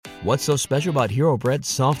What's so special about Hero Bread's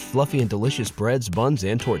soft, fluffy, and delicious breads, buns,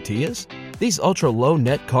 and tortillas? These ultra-low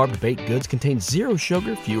net-carb baked goods contain zero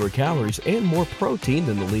sugar, fewer calories, and more protein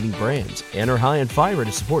than the leading brands, and are high in fiber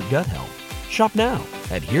to support gut health. Shop now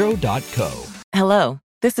at hero.co. Hello,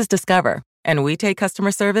 this is Discover, and we take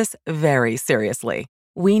customer service very seriously.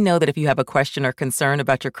 We know that if you have a question or concern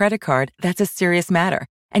about your credit card, that's a serious matter,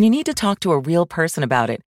 and you need to talk to a real person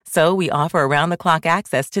about it. So we offer around-the-clock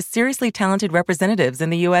access to seriously talented representatives in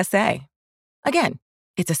the USA. Again,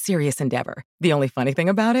 it's a serious endeavor. The only funny thing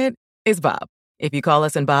about it is Bob. If you call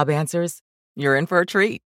us and Bob answers, you're in for a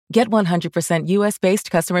treat. Get 100%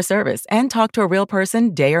 US-based customer service and talk to a real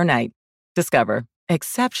person day or night. Discover.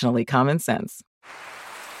 Exceptionally common sense.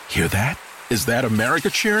 Hear that? Is that America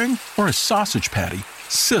cheering or a sausage patty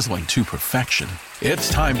sizzling to perfection? It's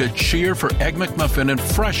time to cheer for Egg McMuffin and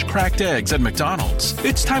fresh cracked eggs at McDonald's.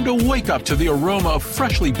 It's time to wake up to the aroma of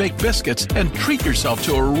freshly baked biscuits and treat yourself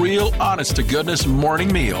to a real honest-to-goodness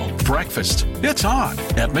morning meal. Breakfast. It's on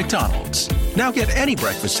at McDonald's. Now get any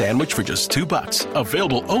breakfast sandwich for just $2.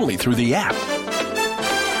 Available only through the app.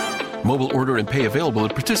 Mobile order and pay available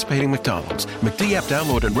at participating McDonald's. McD app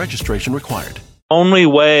download and registration required. Only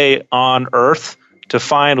way on earth to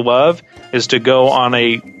find love is to go on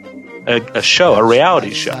a show, a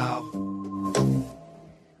reality show.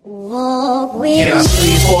 Can I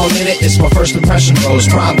sleep for a minute? It's my first impression rose.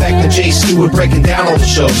 Prime back to Jay Stewart breaking down all the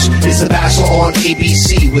shows. It's The Bachelor on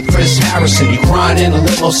ABC with Chris Harrison. You crying in a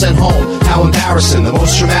limo sent home. How embarrassing, the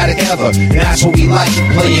most dramatic ever. And that's what we like.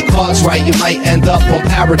 Play your cards right, you might end up on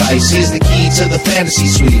Paradise. Here's the key to the fantasy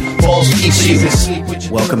suite. Balls deep so you can sleep with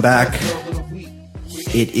your Welcome back.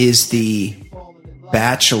 It is the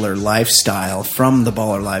Bachelor Lifestyle from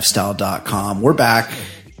theballerlifestyle.com. We're back.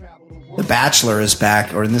 The Bachelor is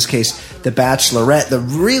back, or in this case, the Bachelorette,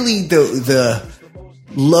 the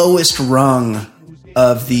lowest rung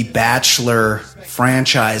of the Bachelor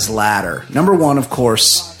franchise ladder. Number one, of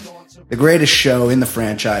course, the greatest show in the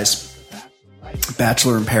franchise,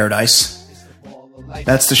 Bachelor in Paradise.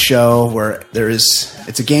 That's the show where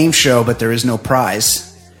it's a game show, but there is no prize.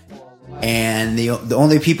 And the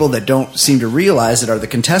only people that don't seem to realize it are the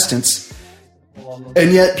contestants.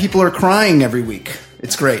 And yet people are crying every week.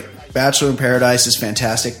 It's great. Bachelor in Paradise is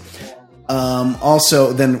fantastic.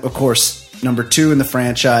 Also, then, of course, number two in the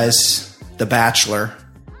franchise, The Bachelor.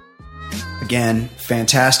 Again,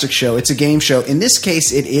 fantastic show. It's a game show. In this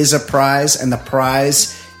case, it is a prize, and the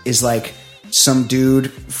prize is like some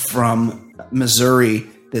dude from Missouri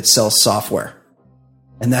that sells software.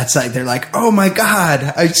 And that's like, they're like, oh my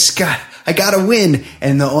God, I gotta win.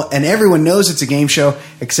 And everyone knows it's a game show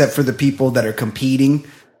except for the people that are competing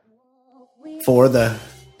for the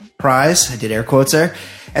prize. I did air quotes there.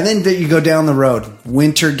 And then you go down the road.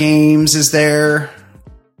 Winter Games is there.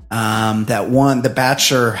 That one, the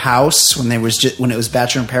Bachelor House, when it was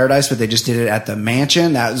Bachelor in Paradise, but they just did it at the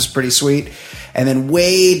mansion. That was pretty sweet. And then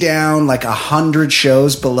way down, like 100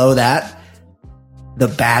 shows below that, The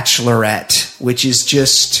Bachelorette, which is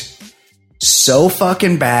just so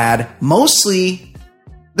fucking bad. Mostly,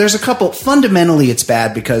 there's a couple. Fundamentally, it's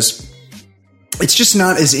bad because it's just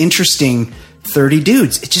not as interesting. 30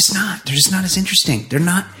 dudes. It's just not. They're just not as interesting. They're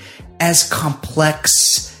not as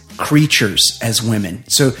complex creatures as women.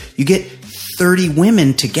 So you get 30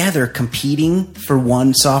 women together competing for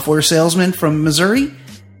one software salesman from Missouri.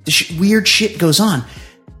 Weird shit goes on.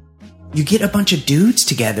 You get a bunch of dudes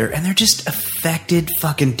together and they're just affected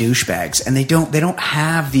fucking douchebags, and they don't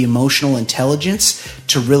have the emotional intelligence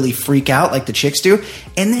to really freak out like the chicks do.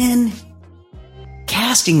 And then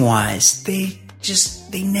casting wise, they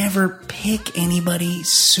never pick anybody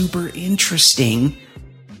super interesting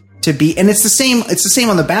to be. And it's the same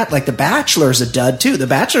on like The Bachelor's a dud too. The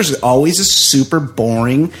Bachelor's always a super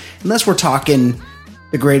boring, unless we're talking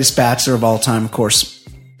the greatest Bachelor of all time, of course,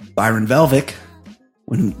 Byron Velvick.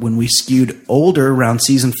 When we skewed older around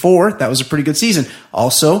season 4, that was a pretty good season.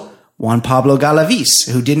 Also, Juan Pablo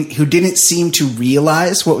Galaviz, who didn't seem to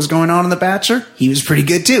realize what was going on in The Bachelor. He was pretty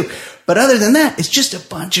good too. But other than that, it's just a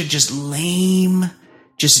bunch of just lame,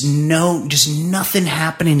 just nothing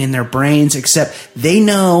happening in their brains, except they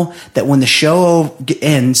know that when the show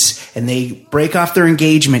ends and they break off their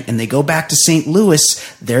engagement and they go back to St. Louis,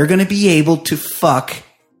 they're going to be able to fuck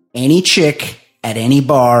any chick at any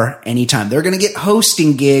bar, anytime. They're going to get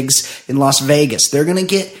hosting gigs in Las Vegas. They're going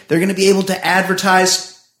to be able to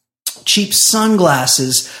advertise cheap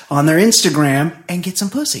sunglasses on their Instagram and get some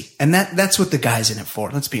pussy. And that's what the guy's in it for.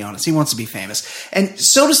 Let's be honest. He wants to be famous. And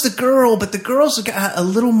so does the girl, but the girl's got a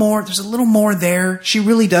little more. There's a little more there. She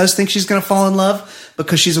really does think she's going to fall in love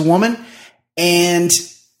because she's a woman.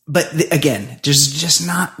 again, there's just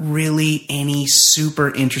not really any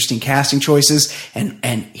super interesting casting choices.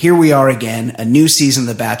 And here we are again, a new season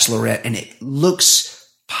of The Bachelorette, and it looks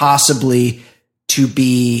possibly to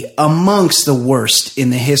be amongst the worst in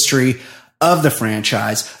the history of the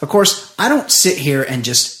franchise. Of course, I don't sit here and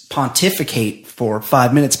just pontificate for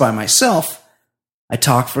 5 minutes by myself. I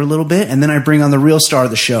talk for a little bit, and then I bring on the real star of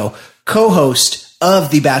the show, co-host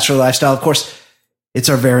of The Bachelor Lifestyle. Of course, it's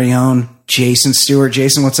our very own Jason Stewart.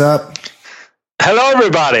 Jason, what's up? Hello,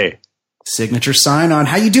 everybody. Signature sign-on.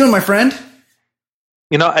 How you doing, my friend?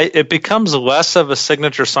 You know, it becomes less of a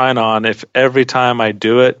signature sign-on if every time I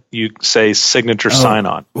do it, you say signature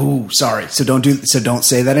sign-on. Ooh, sorry. So don't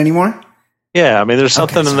say that anymore? Yeah, I mean, there's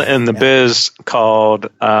something in the biz called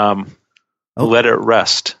let it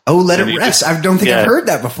rest. Oh, let it rest. I don't think I've heard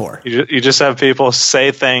that before. You just have people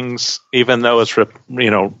say things even though it's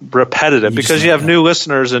repetitive because you have new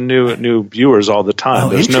listeners and new viewers all the time.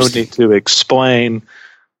 There's no need to explain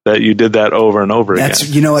that you did that over and over again.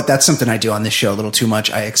 You know what? That's something I do on this show a little too much.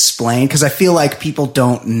 I explain because I feel like people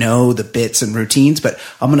don't know the bits and routines, but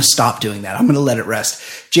I'm going to stop doing that. I'm going to let it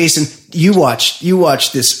rest. Jason, you watched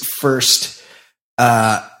this first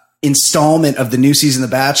installment of the new season of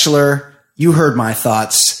The Bachelor. You heard my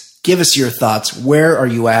thoughts. Give us your thoughts. Where are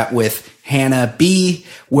you at with Hannah B?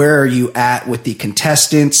 Where are you at with the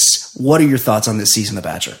contestants? What are your thoughts on this season of The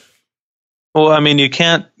Bachelor? Well, I mean, you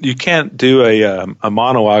can't do a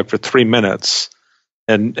monologue for 3 minutes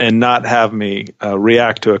and not have me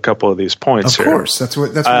react to a couple of these points. Of course, that's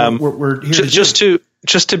what we're here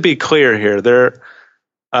just to be clear here. There,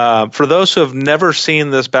 for those who have never seen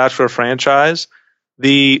this Bachelor franchise,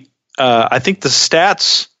 I think the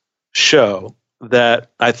stats show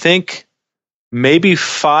that I think maybe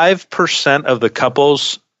 5% of the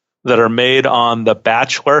couples that are made on The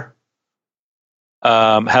Bachelor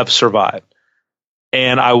have survived.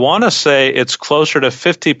 And I want to say it's closer to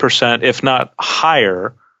 50%, if not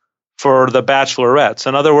higher, for the Bachelorettes.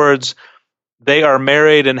 In other words, they are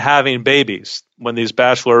married and having babies when these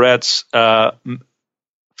Bachelorettes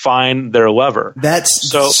find their lover.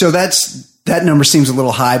 That number seems a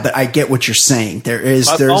little high, but I get what you're saying. There's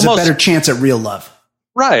almost a better chance at real love.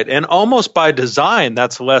 Right. And almost by design,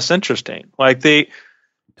 that's less interesting. Like there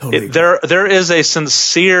is a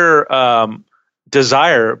sincere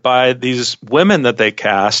desire by these women that they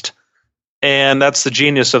cast. And that's the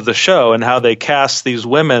genius of the show and how they cast these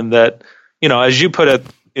women that, as you put it,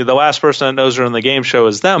 the last person that knows her in the game show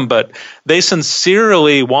is them, but they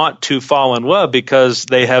sincerely want to fall in love because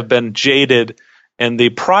they have been jaded in the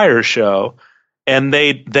prior show, and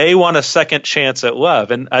they want a second chance at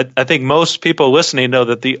love. And I think most people listening know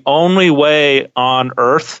that the only way on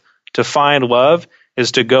earth to find love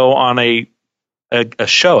is to go on a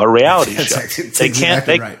show, a reality show.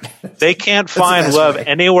 They can't find love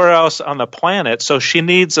anywhere else on the planet. So she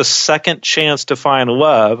needs a second chance to find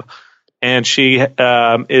love, and she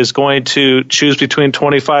is going to choose between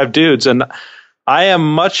 25 dudes. And I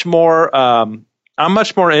am much more. I'm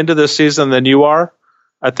much more into this season than you are.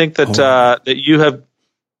 I think that that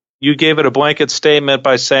you gave it a blanket statement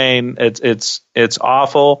by saying it's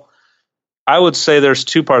awful. I would say there's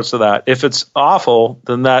two parts of that. If it's awful,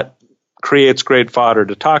 then that creates great fodder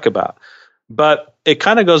to talk about. But it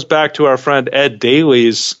kind of goes back to our friend Ed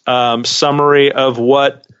Daly's summary of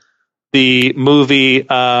what the movie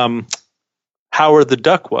Howard the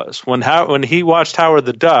Duck was. When he watched Howard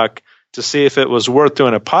the Duck to see if it was worth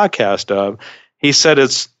doing a podcast of, he said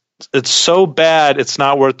it's so bad it's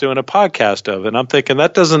not worth doing a podcast of. And I'm thinking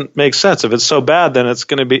that doesn't make sense. If it's so bad, then it's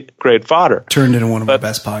going to be great fodder. Turned into one of my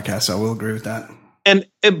best podcasts. I will agree with that.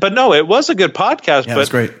 But no, it was a good podcast. Yeah, it was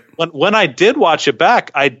great. When I did watch it back,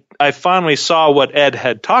 I finally saw what Ed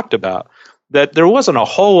had talked about, that there wasn't a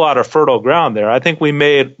whole lot of fertile ground there. I think we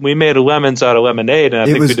made lemons out of lemonade, and I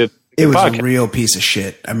think we did. It was a real piece of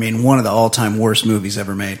shit. I mean, one of the all-time worst movies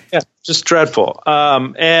ever made. Yeah, just dreadful.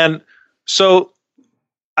 And so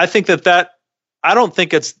I think that I don't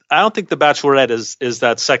think The Bachelorette is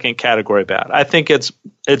that second category bad. I think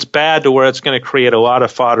it's bad to where it's going to create a lot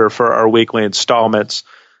of fodder for our weekly installments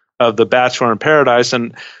of The Bachelor in Paradise.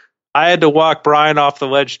 And I had to walk Brian off the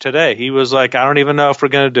ledge today. He was like, I don't even know if we're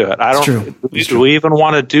going to do it. Do we even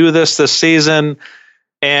want to do this season?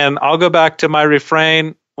 And I'll go back to my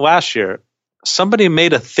refrain last year. Somebody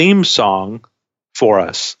made a theme song for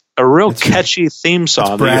us, a real catchy theme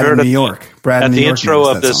song. Brad in New York. Brad at the intro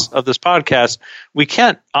of this podcast. We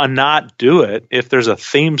can't not do it if there's a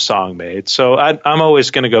theme song made. So I'm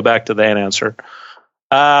always going to go back to that answer.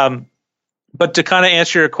 But to kind of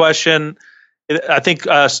answer your question, I think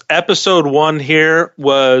episode 1 here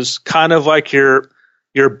was kind of like your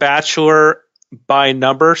Bachelor by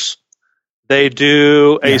numbers. They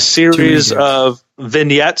do a series of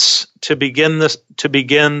vignettes to begin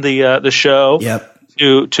the show. Yep.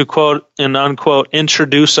 To quote and unquote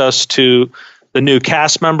introduce us to the new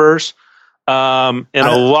cast members. I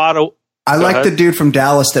like the dude from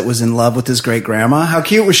Dallas that was in love with his great grandma. How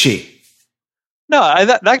cute was she? No,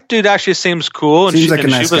 that dude actually seems cool, and seems like a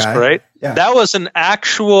nice she was guy. Great. Yeah. That was an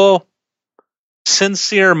actual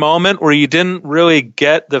sincere moment where you didn't really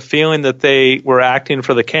get the feeling that they were acting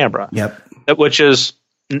for the camera. Yep. Which is,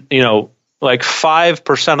 like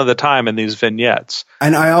 5% of the time in these vignettes.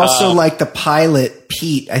 And I also like the pilot,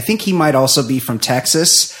 Pete. I think he might also be from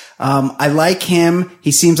Texas. I like him.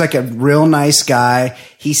 He seems like a real nice guy.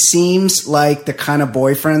 He seems like the kind of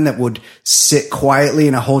boyfriend that would sit quietly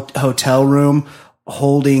in a hotel room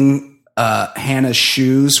holding Hannah's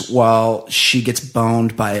shoes while she gets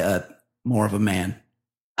boned by more of a man.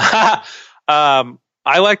 I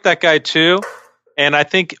like that guy too. And I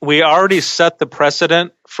think we already set the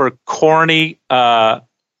precedent for corny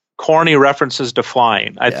references to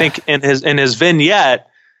flying. I think in his vignette,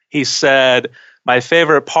 he said, "My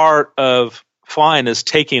favorite part of flying is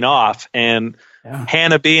taking off." And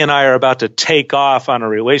Hannah B and I are about to take off on a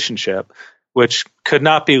relationship, which could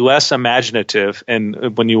not be less imaginative.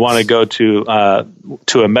 And when you want to go to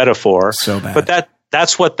a metaphor, so bad. But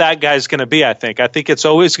that's what that guy's going to be. I think it's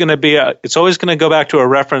always going to go back to a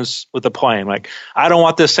reference with the plane. Like, I don't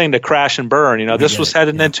want this thing to crash and burn. This was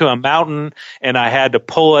heading into a mountain, and I had to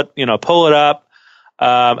pull it up.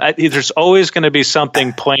 There's always going to be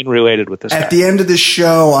something plane related with this. At the end of the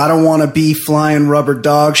show, I don't want to be flying rubber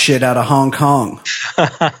dog shit out of Hong Kong.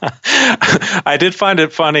 I did find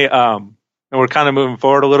it funny. And we're kind of moving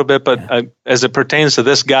forward a little bit, but as it pertains to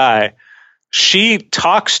this guy, she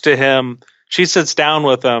talks to him. She sits down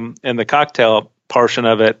with him in the cocktail portion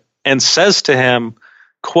of it and says to him,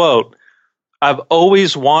 quote, "I've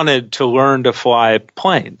always wanted to learn to fly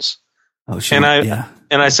planes." Oh, sure.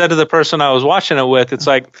 And I said to the person I was watching it with, it's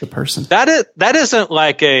like, the person that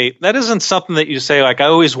isn't something that you say, like, I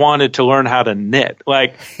always wanted to learn how to knit.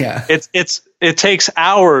 Like, it takes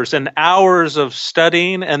hours and hours of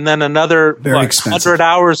studying and then another 100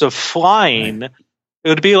 hours of flying. Right. It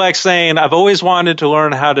would be like saying, I've always wanted to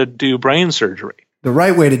learn how to do brain surgery. The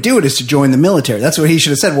right way to do it is to join the military. That's what he should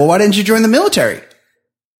have said. Well, why didn't you join the military?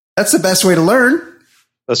 That's the best way to learn.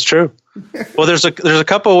 That's true. Well, there's a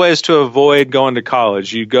couple of ways to avoid going to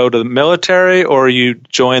college. You go to the military or you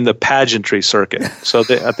join the pageantry circuit. So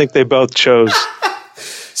I think they both chose.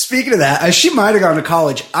 Speaking of that, she might have gone to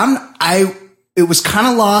college. It was kind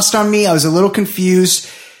of lost on me. I was a little confused.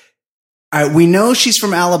 We know she's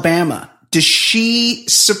from Alabama. Does she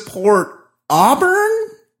support Auburn?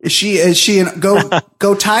 Is she an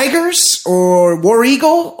go Tigers or War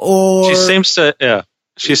Eagle or? She seems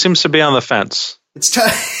to be on the fence. It's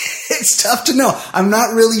tough. It's tough to know. I'm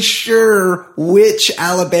not really sure which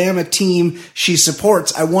Alabama team she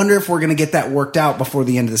supports. I wonder if we're going to get that worked out before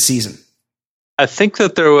the end of the season. I think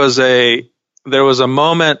that there was a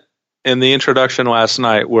moment in the introduction last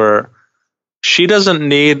night where she doesn't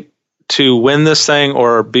need to win this thing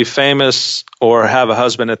or be famous or have a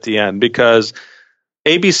husband at the end, because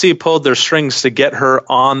ABC pulled their strings to get her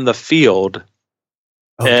on the field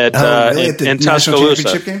in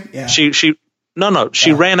Tuscaloosa. Yeah.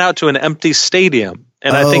 She ran out to an empty stadium,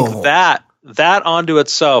 and I think that onto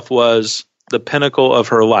itself was the pinnacle of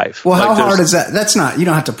her life. Well, how hard is that? That's not, you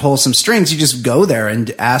don't have to pull some strings. You just go there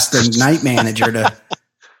and ask the night manager to.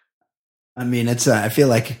 I mean, I feel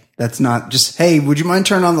like that's not just, hey, would you mind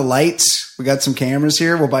turning on the lights? We got some cameras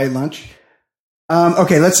here. We'll buy you lunch.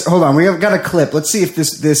 Okay, hold on. We have got a clip. Let's see if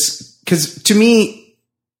this, because to me,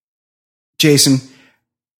 Jason,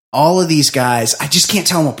 all of these guys, I just can't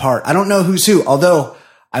tell them apart. I don't know who's who, although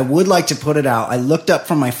I would like to put it out. I looked up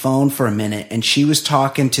from my phone for a minute and she was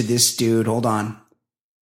talking to this dude. Hold on.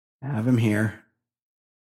 I have him here.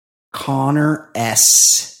 Connor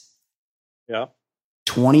S. Yeah.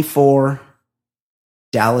 24,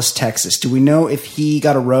 Dallas, Texas. Do we know if he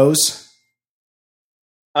got a rose?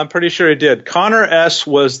 I'm pretty sure he did. Connor S.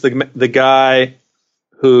 was the guy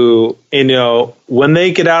who, when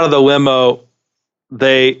they get out of the limo,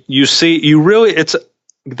 it's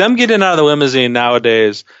them getting out of the limousine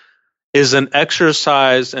nowadays is an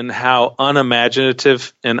exercise in how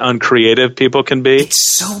unimaginative and uncreative people can be.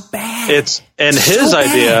 It's so bad.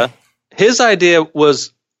 His idea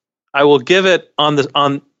was, I will give it on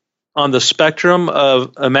the spectrum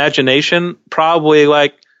of imagination, probably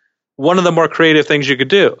like one of the more creative things you could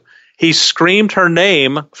do. He screamed her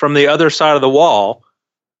name from the other side of the wall,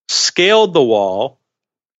 scaled the wall,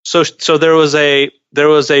 So there was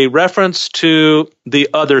a reference to the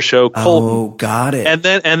other show, Colton. Oh, got it.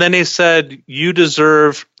 And then he said, "You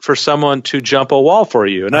deserve for someone to jump a wall for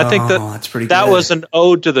you." And I think that's pretty that good. was an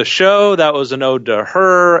ode to the show. That was an ode to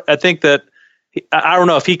her. I think that I don't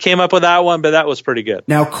know if he came up with that one, but that was pretty good.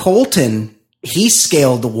 Now Colton, he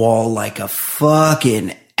scaled the wall like a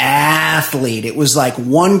fucking athlete. It was like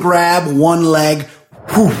one grab, one leg.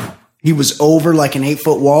 Whew, he was over like an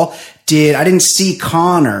 8-foot wall. I didn't see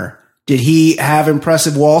Connor. Did he have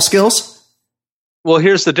impressive wall skills? Well,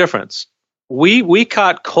 here's the difference. We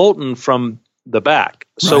caught Colton from the back.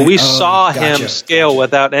 So Right. we saw gotcha. him scale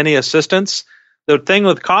without any assistance. The thing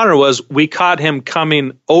with Connor was we caught him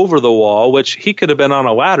coming over the wall, which he could have been on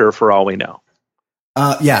a ladder for all we know.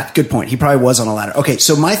 Yeah, good point. He probably was on a ladder. Okay,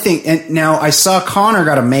 so my thing, and now I saw Connor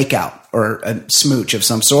got a makeout or a smooch of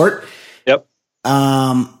some sort. Yep.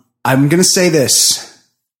 I'm going to say this.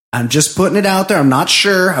 I'm just putting it out there. I'm not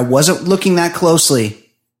sure. I wasn't looking that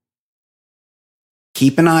closely.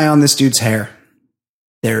 Keep an eye on this dude's hair.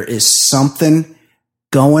 There is something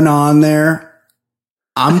going on there.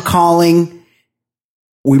 I'm calling.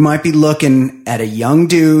 We might be looking at a young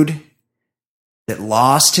dude that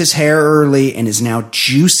lost his hair early and is now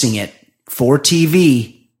juicing it for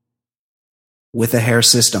TV with a hair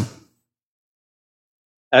system.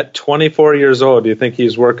 At 24 years old, do you think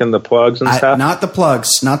he's working the plugs and stuff? Not the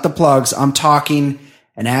plugs. I'm talking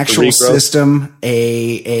an actual regrowth? system,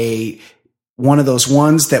 a one of those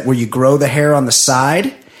ones that where you grow the hair on the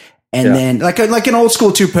side and then like an old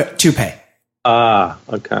school toupee. Ah,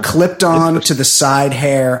 okay. Clipped on to the side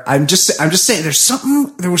hair. I'm just saying there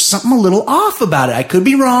was something a little off about it. I could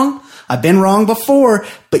be wrong. I've been wrong before,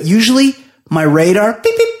 but usually my radar,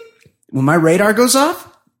 beep, beep, when my radar goes off,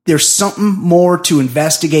 there's something more to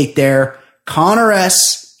investigate there. Connor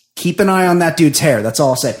S., keep an eye on that dude's hair. That's all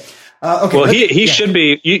I'll say. Okay. Well, he should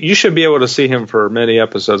be. You should be able to see him for many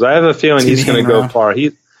episodes. I have a feeling he's going to go far.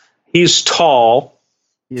 He's tall.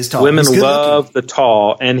 He is tall. Women He's good love looking. the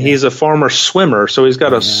tall, and he's a former swimmer, so he's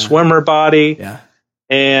got a swimmer body. Yeah.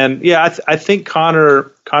 And I think Connor's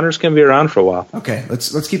going to be around for a while. Okay.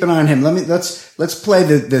 Let's keep an eye on him. Let's play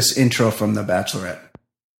this intro from The Bachelorette.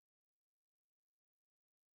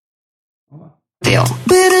 Deal.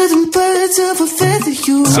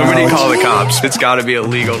 Somebody call the cops. It's got to be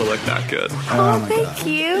illegal to look that good. Oh my God. Thank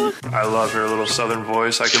you. I love her little southern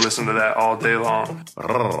voice. I could listen to that all day long.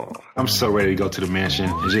 I'm so ready to go to the mansion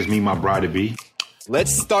and just meet my bride-to-be.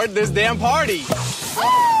 Let's start this damn party.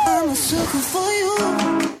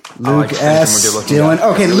 Luke S. Dylan.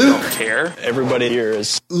 Okay, Luke. Care. Everybody here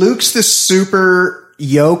is. Luke's the super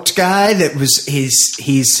yoked guy that was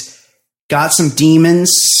he's got some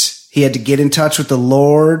demons. He had to get in touch with the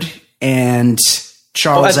Lord and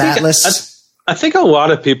Charles Atlas. I think a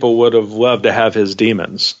lot of people would have loved to have his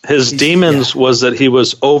demons. His demons was that he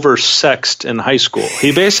was oversexed in high school.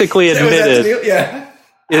 He basically admitted.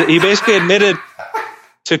 He basically admitted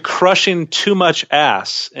to crushing too much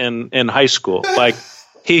ass in high school. Like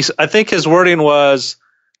I think his wording was,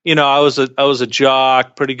 I was a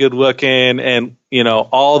jock, pretty good looking, and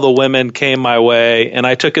all the women came my way, and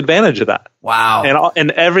I took advantage of that. Wow!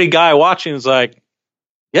 And every guy watching is like,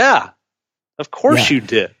 yeah, of course you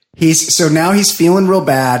did. Now he's feeling real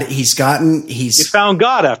bad. He found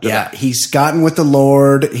God after that. Yeah, he's gotten with the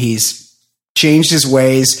Lord. He's changed his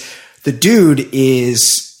ways. The dude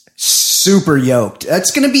is super yoked.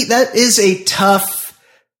 That is a tough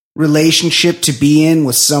relationship to be in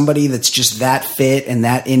with somebody that's just that fit and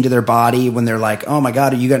that into their body when they're like, oh my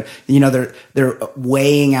God, are you gonna, they're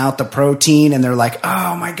weighing out the protein and they're like,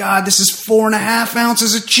 oh my God, this is 4.5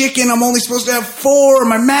 ounces of chicken. I'm only supposed to have 4.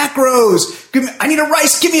 My macros. I need a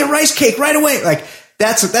rice. Give me a rice cake right away. Like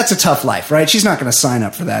that's a tough life, right? She's not going to sign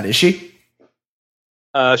up for that, is she?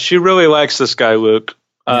 She really likes this guy, Luke.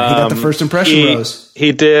 He got the first impression rose.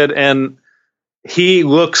 He did. And he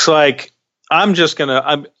looks like, I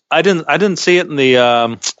didn't see it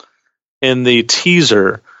in the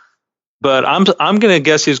teaser, but I'm gonna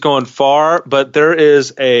guess he's going far. But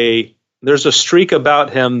there's a streak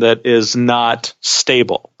about him that is not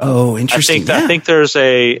stable. Oh, interesting. I think there's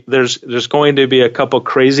going to be a couple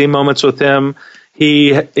crazy moments with him.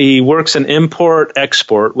 He works in import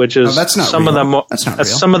export, which is that's not some real. of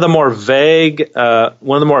some of the more vague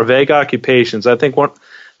one of the more vague occupations. I think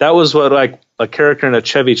that was what like a character in a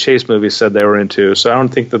Chevy Chase movie said they were into. So I don't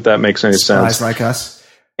think that makes any sense. Spies like us.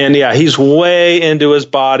 And yeah, he's way into his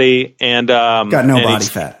body and got no body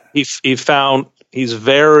fat. He found he's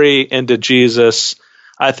very into Jesus.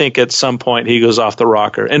 I think at some point he goes off the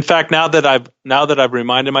rocker. In fact, now that I've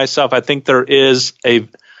reminded myself, I think there is a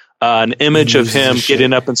an image of him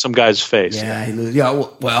getting up in some guy's face. Yeah,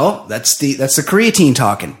 well, that's the creatine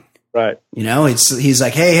talking. Right. You know, he's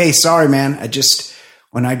like, hey, sorry, man.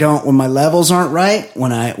 When my levels aren't right,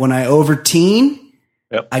 when I over-teen,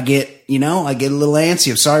 yep. I get a little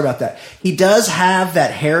antsy. I'm sorry about that. He does have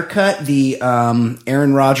that haircut, the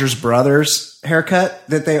Aaron Rodgers brothers haircut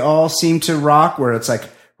that they all seem to rock, where it's like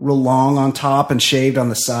real long on top and shaved on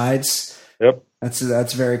the sides. Yep.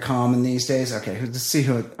 That's very common these days. Okay, let's see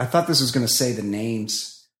who. I thought this was going to say the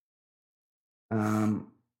names.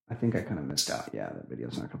 I think I kind of missed out. Yeah, that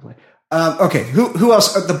video's not going to play. Okay, who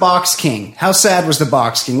else? The Box King. How sad was the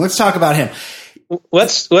Box King? Let's talk about him.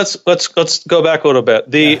 Let's go back a little bit.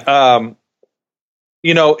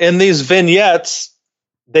 In these vignettes,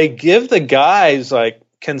 they give the guys like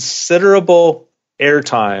considerable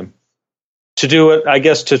airtime to do it, I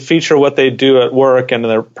guess, to feature what they do at work and in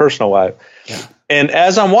their personal life. Yeah. And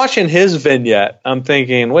as I'm watching his vignette, I'm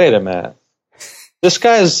thinking, wait a minute, this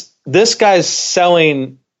guy's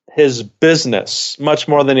selling his business much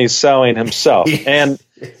more than he's selling himself. and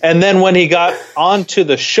then when he got onto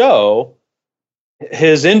the show,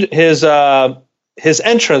 his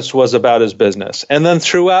entrance was about his business. And then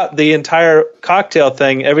throughout the entire cocktail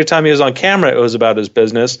thing, every time he was on camera, it was about his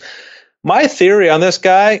business. My theory on this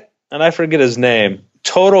guy, and I forget his name,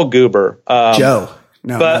 total goober. Joe.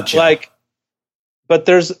 No, not Joe. But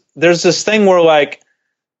there's this thing where like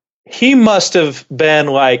he must have been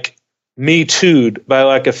like Me Too'd by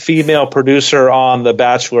like a female producer on The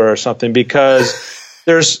Bachelor or something, because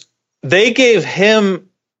they gave him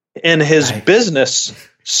in his business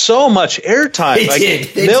so much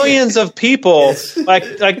airtime. Millions of people. Yes.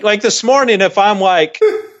 Like this morning, if I'm like,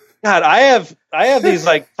 God, I have these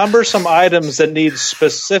like cumbersome items that need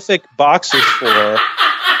specific boxes for.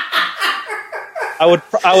 I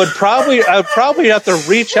would probably have to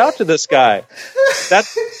reach out to this guy.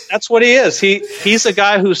 That's what he is. He's a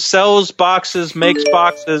guy who sells boxes, makes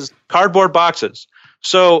boxes, cardboard boxes.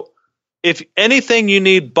 So if anything you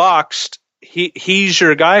need boxed, he's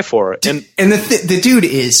your guy for it. And the dude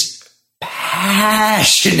is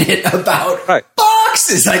passionate about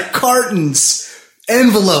boxes, like cartons,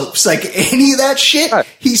 envelopes, like any of that shit. Right.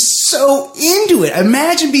 He's so into it.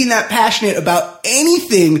 Imagine being that passionate about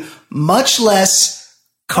anything, much less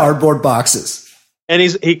cardboard boxes. And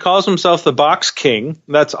he calls himself the Box King.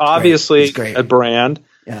 That's obviously a brand.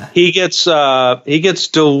 Yeah. He gets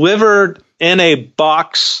delivered in a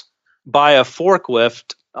box by a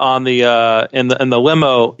forklift on the in the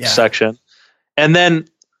limo section. And then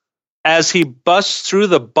as he busts through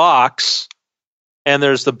the box and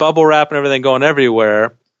there's the bubble wrap and everything going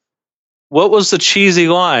everywhere, what was the cheesy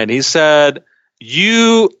line? He said,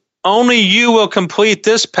 only you will complete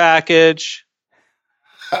this package.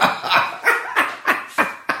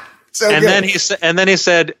 Then he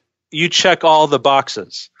said, you check all the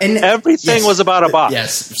boxes. And everything was about a box.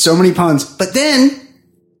 Yes, so many puns. But then,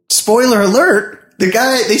 spoiler alert, the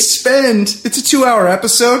guy, it's a 2-hour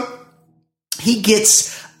episode. He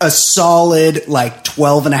gets a solid like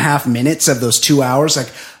 12 and a half minutes of those 2 hours,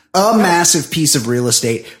 like a massive piece of real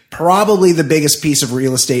estate, probably the biggest piece of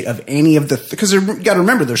real estate of any of because you got to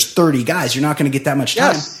remember, there's 30 guys. You're not going to get that much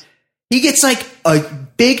time. Yes. He gets like a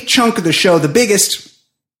big chunk of the show, the biggest.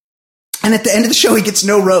 And at the end of the show, he gets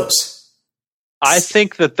no rose. I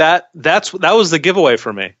think that was the giveaway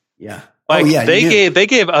for me. Yeah. Like they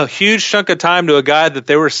gave a huge chunk of time to a guy that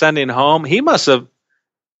they were sending home. He must have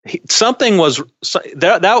something was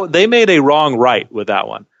they made a wrong right with that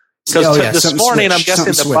one. Because this morning, I'm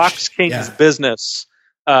guessing the Box King's business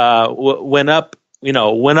went up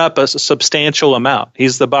a substantial amount.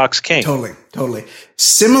 He's the Box King. Totally.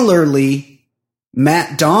 Similarly,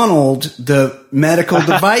 Matt Donald, the medical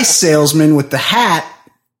device salesman with the hat.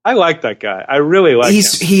 I like that guy. I really like him.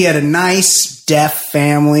 He had a nice deaf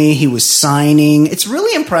family. He was signing. It's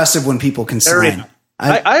really impressive when people can sign.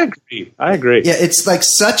 I agree. Yeah, it's like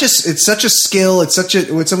such a skill. It's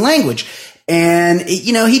a language. And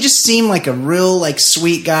he just seemed like a real like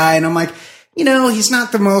sweet guy. And I'm like, he's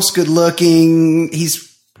not the most good looking. He's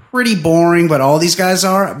pretty boring, but all these guys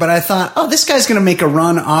are. But I thought, this guy's going to make a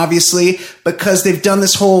run, obviously, because they've done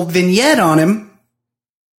this whole vignette on him.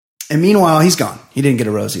 And meanwhile, he's gone. He didn't get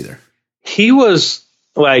a rose either. He was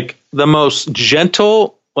like the most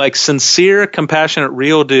gentle, like sincere, compassionate,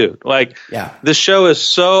 real dude. Like, this show is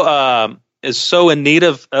so in need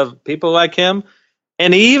of people like him.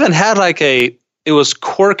 And he even had like it was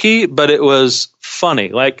quirky, but it was funny.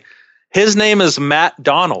 Like, his name is Matt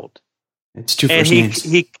Donald. It's two first names.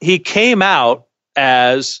 He came out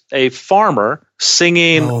as a farmer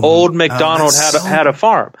singing "Old MacDonald had a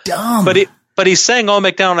farm." Dumb. but he's saying Old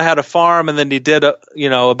MacDonald had a farm, and then he did a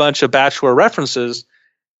bunch of Bachelor references.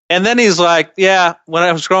 And then he's like, yeah, when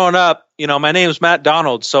I was growing up, my name's Matt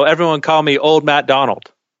Donald, so everyone called me Old Matt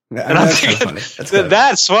Donald. Yeah, and I'm thinking, funny.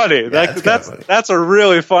 That's funny. That's a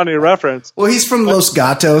really funny reference. Well, he's from Los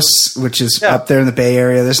Gatos, which is up there in the Bay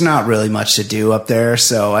Area. There's not really much to do up there,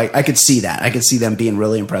 so I could see that. I could see them being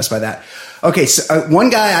really impressed by that. Okay, so one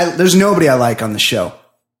guy, there's nobody I like on the show,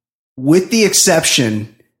 with the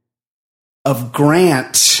exception of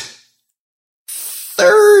Grant,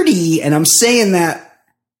 30, and I'm saying that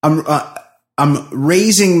I'm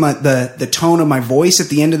raising the tone of my voice at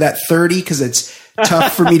the end of that 30 because it's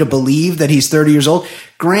tough for me to believe that he's 30 years old.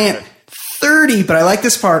 Grant, 30, but I like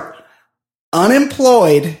this part,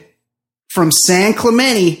 unemployed from San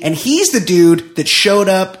Clemente, and he's the dude that showed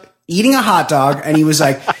up eating a hot dog, and he was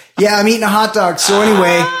like, yeah, I'm eating a hot dog. So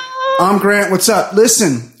anyway, I'm Grant. What's up?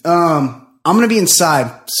 Listen, I'm going to be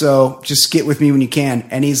inside, so just get with me when you can.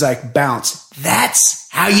 And he's like, bounce. That's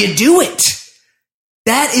how you do it.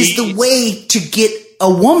 That is the way to get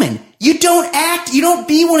a woman. You don't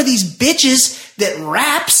be one of these bitches that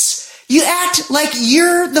raps. You act like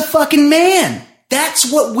you're the fucking man.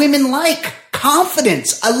 That's what women like.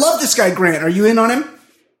 Confidence. I love this guy, Grant. Are you in on him?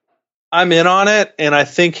 I'm in on it, and I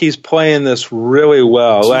think he's playing this really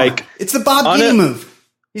well. Like, it's the Bob Giddy move.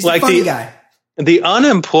 He's the funny guy. The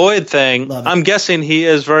unemployed thing, I'm guessing he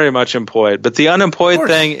is very much employed, but the unemployed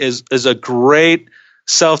thing is a great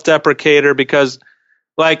self-deprecator because,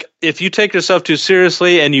 like, if you take yourself too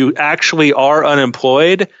seriously and you actually are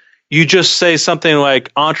unemployed, you just say something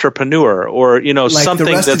like entrepreneur or, like something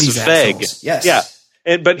that's vague. Assholes. Yes.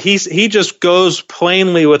 Yeah. But he just goes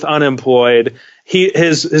plainly with unemployed.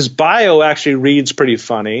 His bio actually reads pretty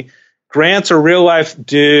funny. Grant's a real life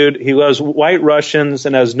dude. He loves White Russians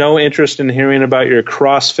and has no interest in hearing about your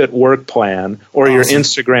CrossFit work plan or your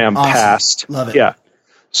Instagram past. Love it. Yeah.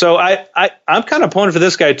 So I'm kind of pulling for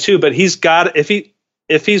this guy too, but he's got,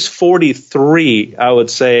 if he's 43, I would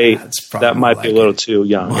say that might be a little too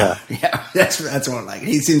young. Well, yeah. That's what I like.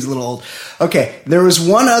 He seems a little old. Okay. There was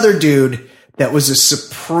one other dude that was a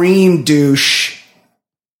supreme douche,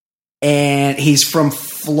 and he's from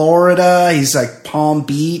Florida. He's like Palm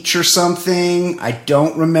Beach or something. I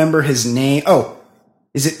don't remember his name. Oh,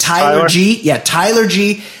 is it Tyler G? Yeah, Tyler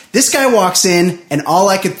G. This guy walks in, and all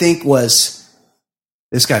I could think was,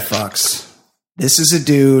 this guy fucks. This is a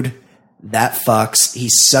dude that fucks.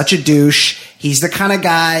 He's such a douche. He's the kind of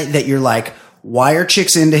guy that you're like, why are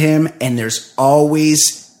chicks into him? And there's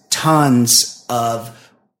always tons of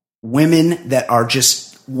women that are just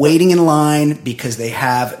waiting in line because they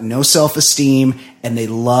have no self-esteem and they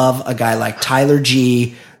love a guy like Tyler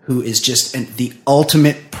G, who is just the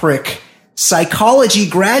ultimate prick psychology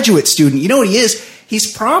graduate student. You know what he is?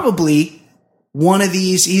 He's probably one of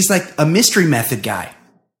these. He's like a mystery method guy.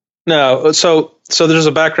 No, so there's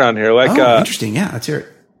a background here. Like, interesting. Yeah, let's hear it.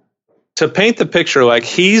 To paint the picture, like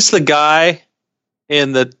he's the guy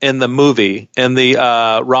in the movie, in the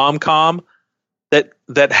rom-com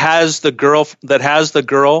that has the girl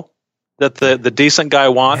that the decent guy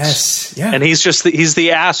wants. Yes, yeah. And he's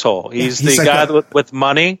the asshole. He's the like guy with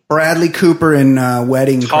money. Bradley Cooper in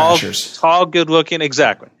Wedding Crashers. Tall, good looking.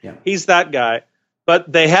 Exactly. Yeah. He's that guy.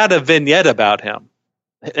 But they had a vignette about him,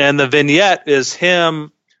 and the vignette is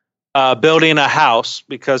him building a house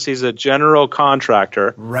because he's a general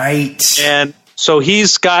contractor. Right. And so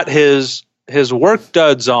he's got his work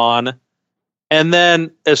duds on, and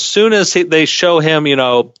then as soon as they show him,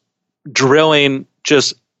 drilling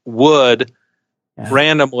just wood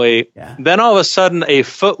randomly, then all of a sudden a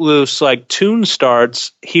Footloose like tune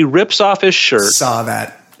starts. He rips off his shirt. Saw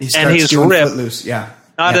that. He's ripped. Footloose. Yeah.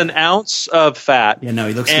 Not an ounce of fat. Yeah, no,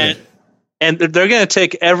 he looks good. And they're going to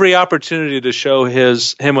take every opportunity to show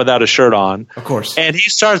him without a shirt on. Of course. And he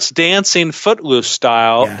starts dancing Footloose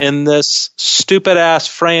style in this stupid ass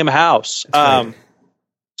frame house.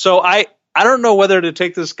 So I don't know whether to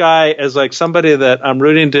take this guy as like somebody that I'm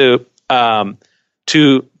rooting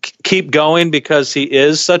to keep going because he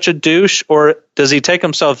is such a douche, or does he take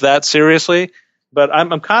himself that seriously? But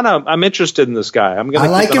I'm interested in this guy. I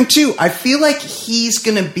like him too. I feel like he's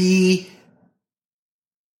going to be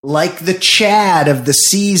like the Chad of the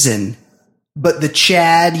season, but the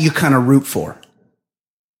Chad you kind of root for.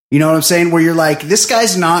 You know what I'm saying? Where you're like, this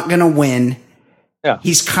guy's not going to win. Yeah.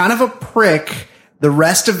 He's kind of a prick. The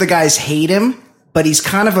rest of the guys hate him, but he's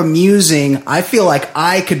kind of amusing. I feel like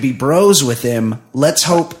I could be bros with him. Let's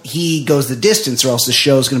hope he goes the distance, or else the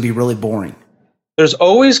show's going to be really boring. There's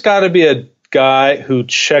always got to be a guy who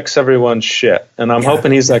checks everyone's shit, and I'm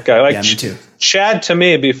hoping he's that guy. Like me too. Chad, to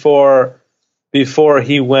me, before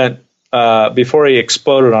he went, before he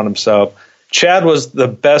exploded on himself, Chad was the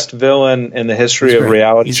best villain in the history of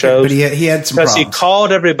reality shows. But he had some because problems. he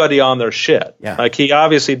called everybody on their shit. Yeah. Like he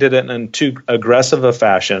obviously did it in too aggressive a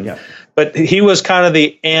fashion. Yeah. But he was kind of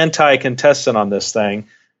the anti-contestant on this thing,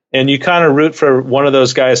 and you kind of root for one of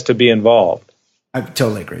those guys to be involved. I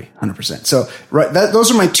totally agree, 100%. So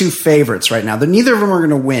those are my two favorites right now. Neither of them are going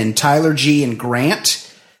to win, Tyler G and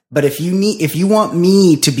Grant. But if you want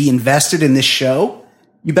me to be invested in this show,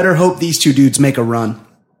 you better hope these two dudes make a run.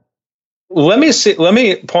 Let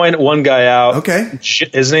me point one guy out. Okay.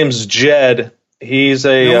 His name's Jed. He's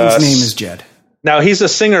a no one's name is Jed. Now he's a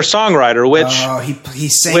singer-songwriter, which he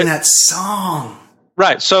sang that song.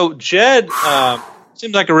 Right. So Jed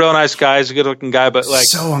seems like a real nice guy. He's a good-looking guy, but like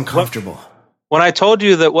so uncomfortable. When I told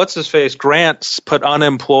you that what's his face Grant put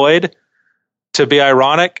unemployed to be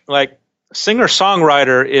ironic, like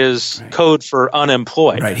singer-songwriter is code for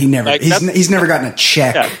unemployed. Right. He's never gotten a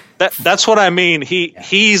check. Yeah. That's what I mean.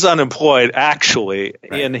 He's unemployed actually,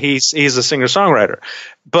 and he's a singer-songwriter.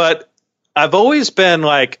 But I've always been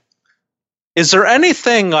like, is there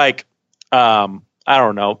anything like I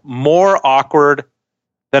don't know, more awkward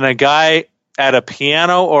than a guy at a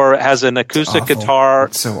piano or has an acoustic guitar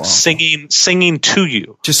singing to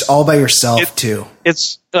you, just all by yourself too?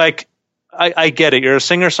 It's like I get it. You're a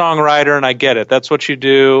singer-songwriter, and I get it. That's what you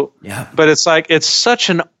do. Yeah. But it's like it's such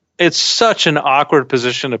an awkward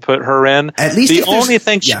position to put her in. At least the only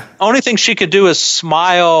thing she could do is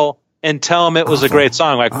smile and tell him it was a great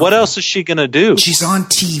song. Like, what else is she gonna do? She's on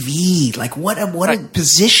TV. Like, what a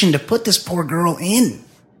position to put this poor girl in.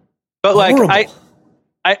 But horrible. Like,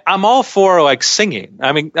 I'm all for like singing.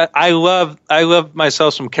 I mean, I love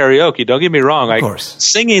myself some karaoke. Don't get me wrong. Like, of course,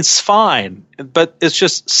 singing's fine, but it's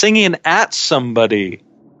just singing at somebody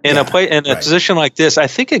in a position like this. I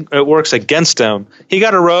think it works against him. He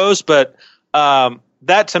got a rose, but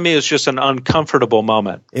that to me is just an uncomfortable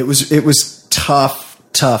moment. It was tough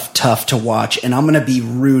to watch, and I'm going to be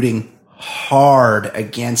rooting hard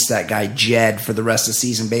against that guy Jed for the rest of the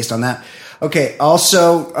season based on that. Okay.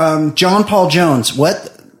 Also, John Paul Jones.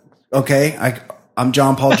 What? Okay. I'm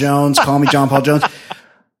John Paul Jones. Call me John Paul Jones.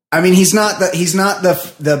 I mean, he's not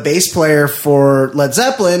the bass player for Led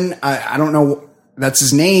Zeppelin. I don't know. That's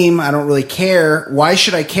his name. I don't really care. Why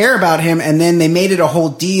should I care about him? And then they made it a whole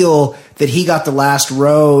deal that he got the last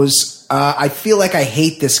rose. I feel like I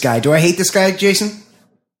hate this guy. Do I hate this guy, Jason?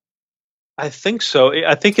 I think so.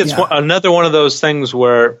 I think it's another one of those things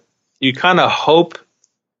where you kind of hope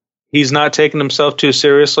he's not taking himself too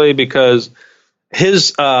seriously, because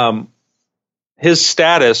his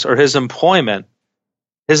status or his employment,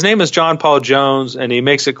 his name is John Paul Jones, and he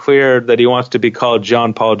makes it clear that he wants to be called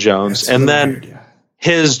John Paul Jones. That's and then weird,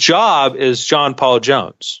 his job is John Paul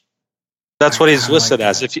Jones. That's what he's listed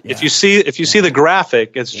as. If you see the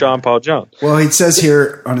graphic, it's John Paul Jones. Well, it says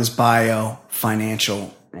here on his bio,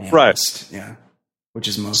 financial analyst. Right. Yeah. Which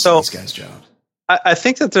is most of these guys' jobs. I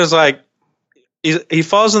think that there's like, he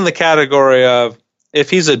falls in the category of, if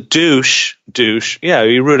he's a douche, yeah,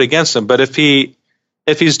 you root against him. But if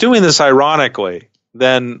he's doing this ironically,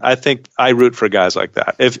 then I think I root for guys like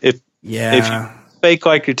that. If you fake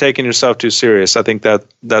like you're taking yourself too serious, I think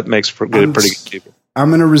that makes for pretty good keeper. I'm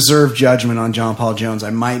going to reserve judgment on John Paul Jones.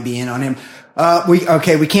 I might be in on him.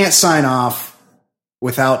 We can't sign off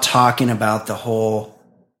without talking about the whole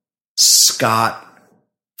Scott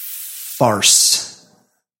farce.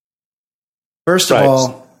 First of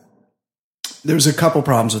all, there's a couple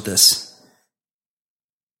problems with this.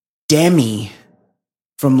 Demi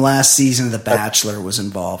from last season of The Bachelor was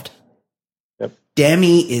involved. Yep.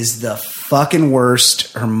 Demi is the fucking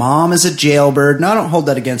worst. Her mom is a jailbird. Now, I don't hold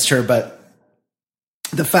that against her, but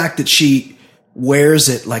the fact that she wears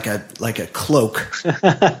it like a cloak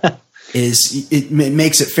it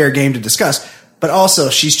makes it fair game to discuss. But also,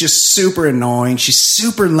 she's just super annoying. She's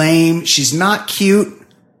super lame. She's not cute.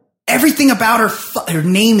 Everything about her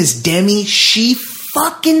name is Demi. She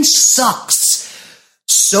fucking sucks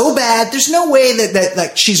so bad. There's no way that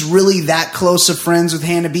like she's really that close of friends with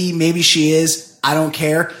Hannah B. Maybe she is. I don't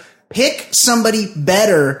care. Pick somebody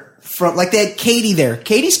better from, like they had Katie there.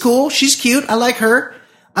 Katie's cool. She's cute. I like her.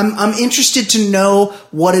 I'm interested to know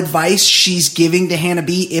what advice she's giving to Hannah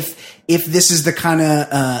B. If this is the kind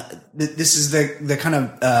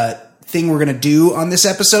of thing we're gonna do on this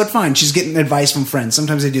episode. Fine, she's getting advice from friends.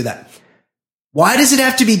 Sometimes they do that. Why does it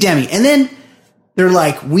have to be Demi? And then they're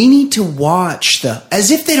like, we need to watch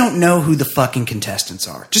as if they don't know who the fucking contestants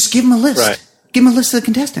are. Just give them a list. Right. Give them a list of the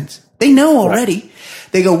contestants. They know already. Right.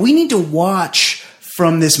 They go, we need to watch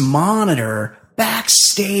from this monitor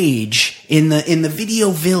backstage in the video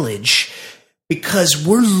village, because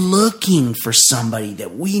we're looking for somebody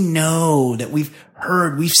that we know, that we've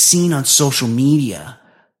we've seen on social media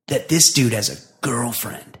that this dude has a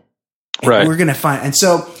girlfriend. And right. we're going to find. And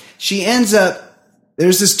so she ends up,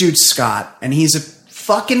 there's this dude, Scott, and he's a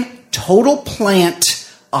fucking total plant,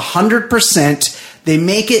 100%. They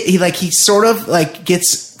make it, he sort of like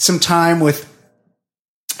gets some time with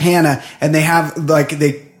Hannah, and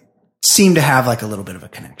they seem to have like a little bit of a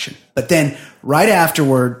connection. But then right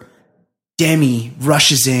afterward, Demi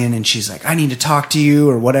rushes in and she's like, I need to talk to you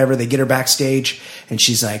or whatever. They get her backstage and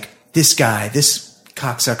she's like, this guy, this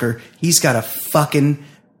cocksucker, he's got a fucking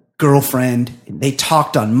girlfriend. They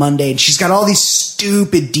talked on Monday, and she's got all these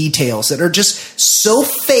stupid details that are just so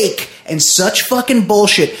fake and such fucking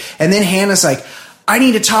bullshit. And then Hannah's like, I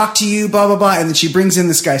need to talk to you, blah, blah, blah. And then she brings in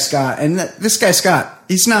this guy, Scott. And this guy, Scott,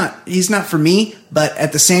 he's not for me, but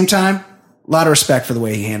at the same time, a lot of respect for the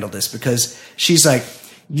way he handled this, because she's like,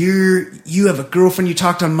 you have a girlfriend you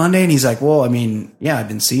talked on Monday? And he's like, well, I mean, yeah, I've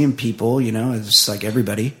been seeing people, it's just like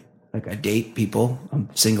everybody. Like, I date people. I'm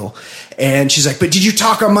single. And she's like, but did you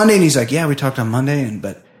talk on Monday? And he's like, yeah, we talked on Monday.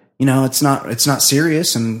 But it's not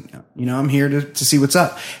serious. And, I'm here to see what's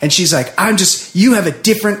up. And she's like, you have a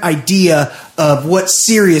different idea of what's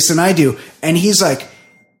serious than I do. And he's like,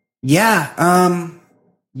 yeah,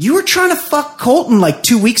 you were trying to fuck Colton like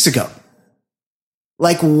 2 weeks ago.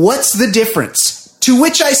 Like, what's the difference? To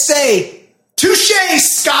which I say, touche,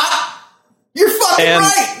 Scott. You're fucking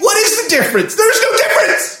right. What is the difference? There's no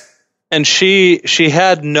difference. And she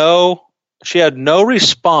had no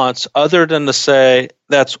response other than to say,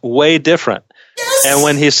 that's way different. Yes. And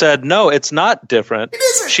when he said, no, it's not different,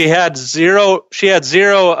 she had zero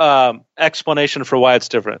explanation for why it's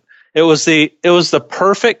different. It was the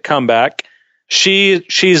perfect comeback.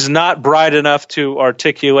 She's not bright enough to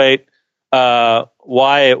articulate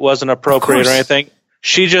why it wasn't appropriate or anything.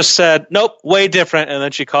 She just said, nope, way different. And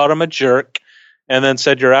then she called him a jerk and then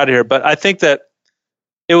said, you're out of here. But I think that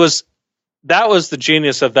that was the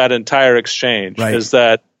genius of that entire exchange, right. Is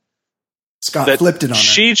that Scott flipped it on her.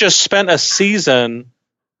 She just spent a season,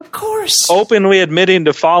 of course, openly admitting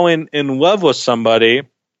to falling in love with somebody,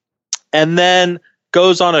 and then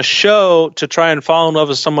goes on a show to try and fall in love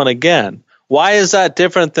with someone again. Why is that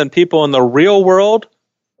different than people in the real world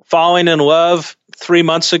falling in love 3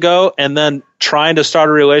 months ago and then trying to start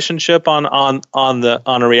a relationship on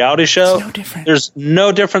a reality show? It's no different. There's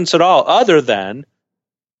no difference at all, other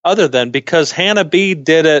than because Hannah B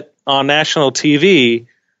did it on national TV,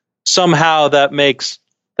 somehow that makes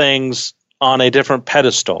things on a different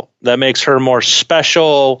pedestal. That makes her more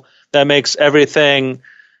special. That makes everything.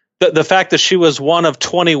 The fact that she was one of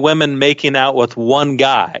 20 women making out with one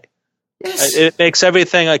guy, yes, it makes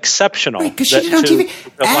everything exceptional. Because she did on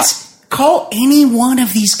TV. Call any one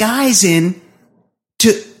of these guys in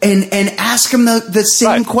and ask them the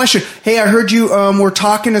same question. Hey, I heard you were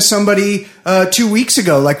talking to somebody 2 weeks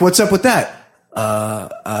ago. Like, what's up with that?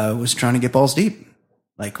 I was trying to get balls deep.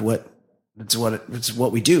 Like, what? It's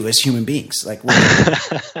what we do as human beings. Like,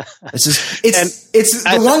 it's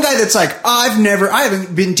the one guy that's like, I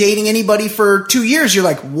haven't been dating anybody for 2 years. You're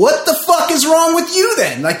like, what the fuck is wrong with you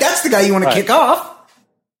then? Like, that's the guy you want to kick off.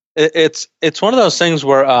 It's one of those things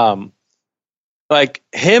where, like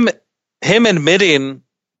him admitting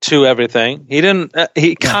to everything, he didn't.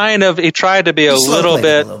 He tried to be a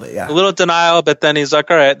little denial, but then he's like,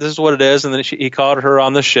 all right, this is what it is, and then he called her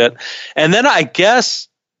on the shit, and then I guess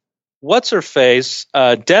what's her face,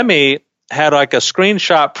 Demi had like a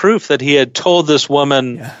screenshot proof that he had told this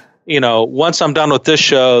woman, once I'm done with this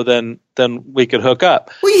show, then we could hook up.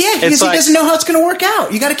 Well, yeah, because he doesn't know how it's going to work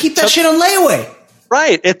out. You got to keep that shit on layaway.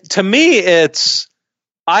 Right. To me,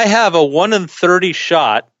 I have a 1 in 30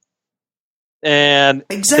 shot, and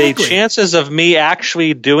the chances of me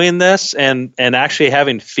actually doing this and actually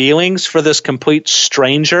having feelings for this complete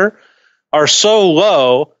stranger are so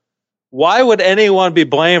low. Why would anyone be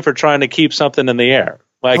blamed for trying to keep something in the air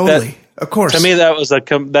like that? Of course. To me, that was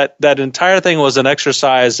that entire thing was an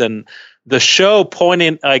exercise in the show,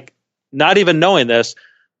 pointing, like, not even knowing this,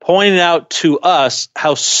 pointing out to us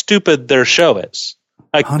how stupid their show is.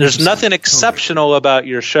 Like, there's nothing exceptional about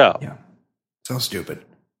your show. Yeah, so stupid,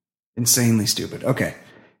 insanely stupid. Okay,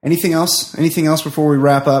 anything else? Anything else before we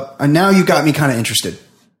wrap up? And now you got me kind of interested.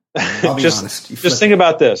 I'll be honest. Just think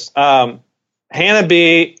about this. Hannah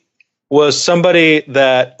B was somebody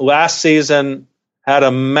that last season had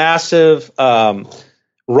a massive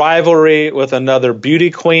rivalry with another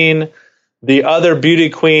beauty queen. The other beauty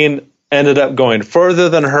queen ended up going further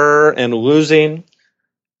than her and losing.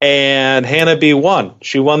 And Hannah B won.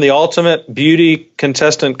 She won the Ultimate Beauty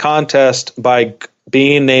Contestant Contest by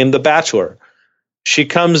being named the Bachelor. She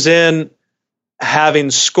comes in having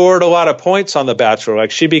scored a lot of points on The Bachelor. Like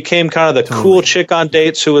she became kind of the cool chick on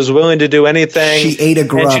dates who was willing to do anything. She ate a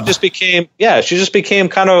grub. And she just became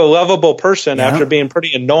kind of a lovable person after being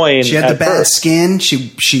pretty annoying. She had the bad skin.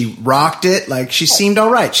 She rocked it. Like she seemed all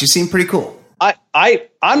right. She seemed pretty cool.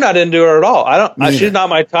 I'm not into her at all. She's not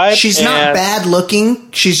my type. She's not bad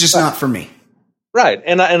looking. She's just not for me. Right.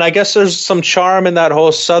 And I guess there's some charm in that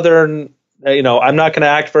whole Southern, I'm not going to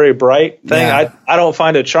act very bright thing. Yeah. I don't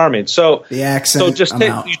find it charming. So the accent. So just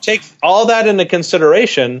you take all that into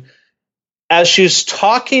consideration as she's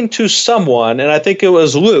talking to someone, and I think it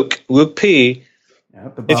was Luke P. Yeah,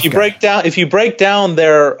 if you break down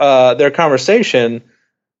their conversation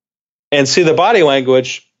and see the body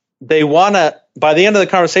language, they want to. By the end of the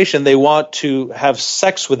conversation, they want to have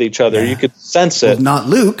sex with each other. Yeah. You could sense it. Well, not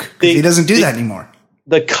Luke, because he doesn't do that anymore.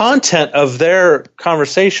 The content of their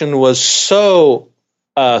conversation was so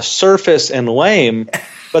surface and lame,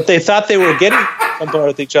 but they thought they were getting somewhere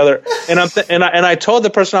with each other. And I told the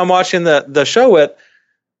person I'm watching the show with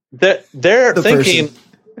that they're thinking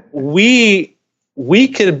we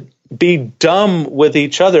could be dumb with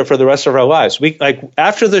each other for the rest of our lives. We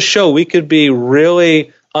after the show, we could be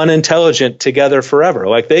really unintelligent together forever.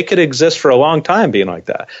 Like they could exist for a long time being like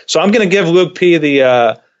that. So I'm going to give Luke P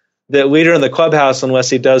the leader in the clubhouse unless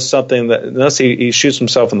he does something unless he shoots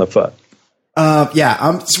himself in the foot.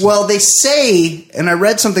 Well, they say, and I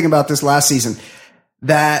read something about this last season,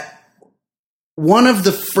 that one of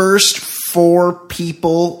the first 4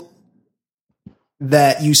 people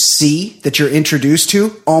that you see that you're introduced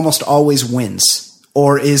to almost always wins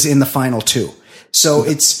or is in the final 2. So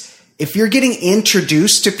if you're getting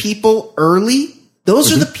introduced to people early,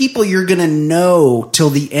 those are the people you're going to know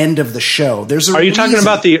till the end of the show. Are you talking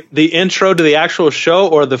about the intro to the actual show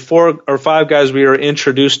or the 4 or 5 guys we were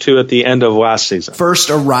introduced to at the end of last season? First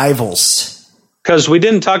arrivals. Because we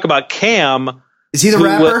didn't talk about Cam. Is he the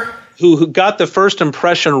rapper? Who got the first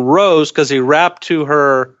impression rose because he rapped to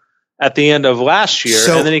her at the end of last year,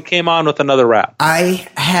 and then he came on with another rap. I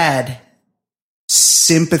had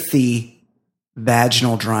sympathy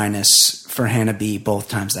vaginal dryness for Hannah B both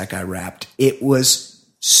times that guy rapped. It was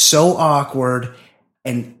so awkward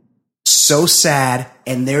and so sad,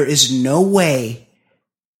 and there is no way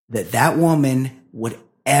that woman would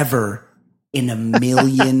ever in a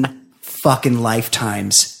million fucking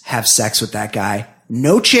lifetimes have sex with that guy.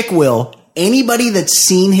 No chick will. Anybody that's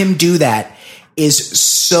seen him do that is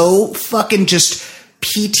so fucking just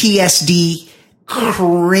PTSD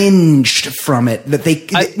cringed from it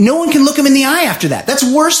that no one can look him in the eye after that. That's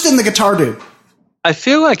worse than the guitar dude. I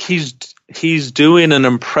feel like he's doing an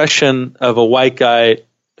impression of a white guy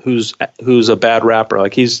who's a bad rapper.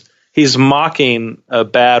 Like he's mocking a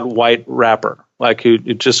bad white rapper, like who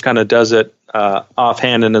just kind of does it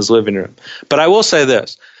offhand in his living room. But I will say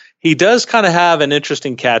this: he does kind of have an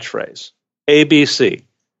interesting catchphrase, ABC.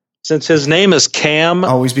 Since his name is Cam,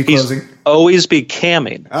 always be closing, always be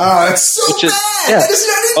camming. Oh, that's so bad. Yeah. That is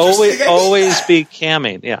not interesting. Always be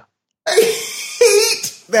camming. Yeah, I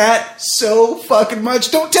hate that so fucking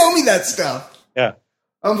much. Don't tell me that stuff. Yeah,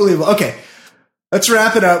 unbelievable. Okay, let's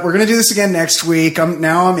wrap it up. We're gonna do this again next week.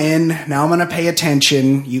 Now I'm in. Now I'm gonna pay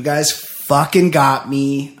attention. You guys fucking got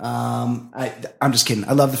me. I'm just kidding.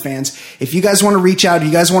 I love the fans. If you guys want to reach out,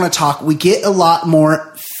 you guys want to talk, we get a lot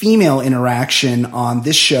more female interaction on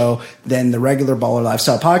this show than the regular Baller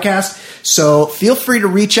Lifestyle podcast. So feel free to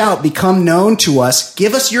reach out, become known to us,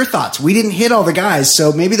 give us your thoughts. We didn't hit all the guys,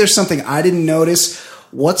 so maybe there's something I didn't notice.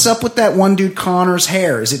 What's up with that one dude Connor's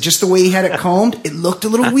hair? Is it just the way he had it combed? It looked a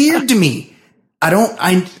little weird to me. I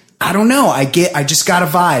don't know. I just got a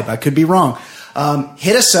vibe. I could be wrong.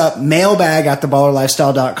 Hit us up,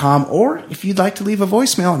 mailbag@theballerlifestyle.com, or if you'd like to leave a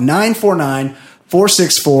voicemail,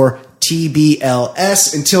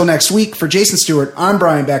 949-464-TBLS. Until next week, for Jason Stewart, I'm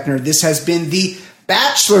Brian Beckner. This has been the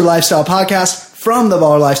Bachelor Lifestyle Podcast from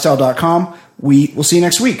theballerlifestyle.com. We will see you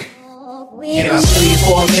next week. Can I sleep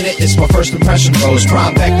for a minute? It's my first impression rose.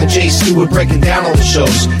 Prime back to Jay Stewart breaking down all the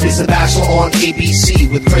shows. It's The Bachelor on ABC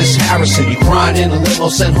with Chris Harrison. You crying in a limo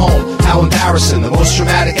sent home. How embarrassing, the most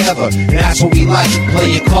dramatic ever. And that's what we like.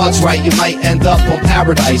 Play your cards right, you might end up on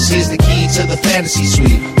Paradise. Here's the key to the fantasy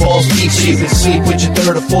suite. Balls deep so you can sleep with your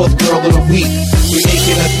 3rd or 4th girl of the week. We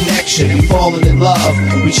making a connection, we falling in love.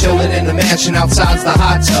 We chilling in the mansion outside's the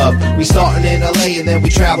hot tub. We starting in LA and then we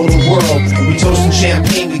travel the world. We toasting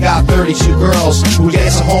champagne, we got 32 girls. Who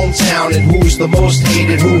gets a hometown and who's the most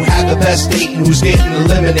hated? Who had the best date and who's getting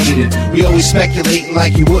eliminated? We always speculating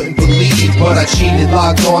like you wouldn't believe, but I cheated,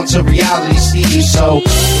 logged on to reality Steve. So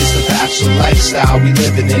it's the Bachelor lifestyle we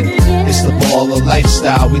living in. It's the baller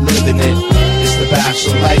lifestyle we living in. It's the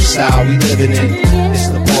Bachelor lifestyle we living in. It's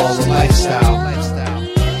the baller lifestyle.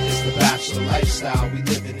 lifestyle we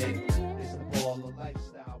living in. It's the baller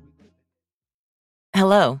lifestyle we living in.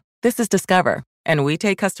 Hello, this is Discover, and we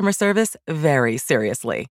take customer service very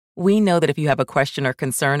seriously. We know that if you have a question or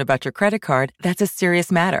concern about your credit card, that's a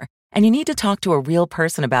serious matter, and you need to talk to a real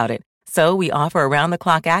person about it. So we offer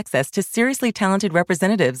around-the-clock access to seriously talented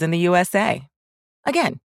representatives in the USA.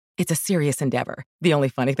 Again, it's a serious endeavor. The only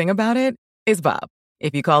funny thing about it is Bob.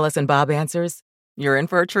 If you call us and Bob answers, you're in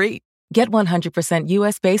for a treat. Get 100%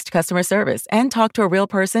 US-based customer service and talk to a real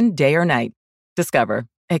person day or night. Discover.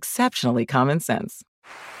 Exceptionally common sense.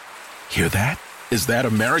 Hear that? Is that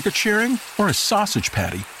America cheering or a sausage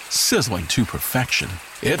patty sizzling to perfection?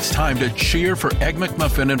 It's time to cheer for Egg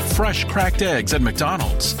McMuffin and fresh cracked eggs at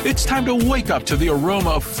McDonald's. It's time to wake up to the aroma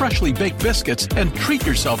of freshly baked biscuits and treat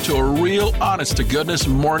yourself to a real honest-to-goodness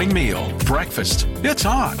morning meal. Breakfast. It's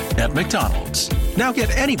on at McDonald's. Now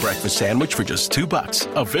get any breakfast sandwich for just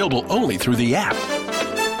 $2. Available only through the app.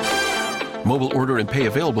 Mobile order and pay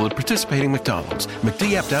available at participating McDonald's.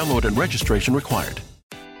 McD app download and registration required.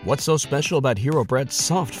 What's so special about Hero Bread's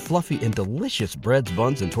soft, fluffy, and delicious breads,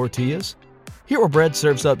 buns, and tortillas? Hero Bread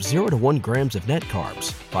serves up 0 to 1 grams of net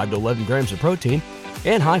carbs, 5 to 11 grams of protein,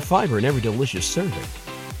 and high fiber in every delicious serving.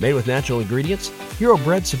 Made with natural ingredients, Hero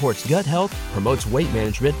Bread supports gut health, promotes weight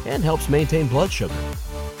management, and helps maintain blood sugar.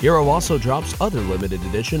 Hero also drops other limited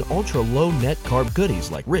edition ultra-low net carb goodies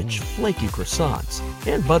like rich, flaky croissants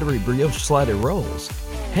and buttery brioche slider rolls.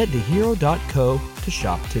 Head to hero.co to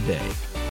shop today.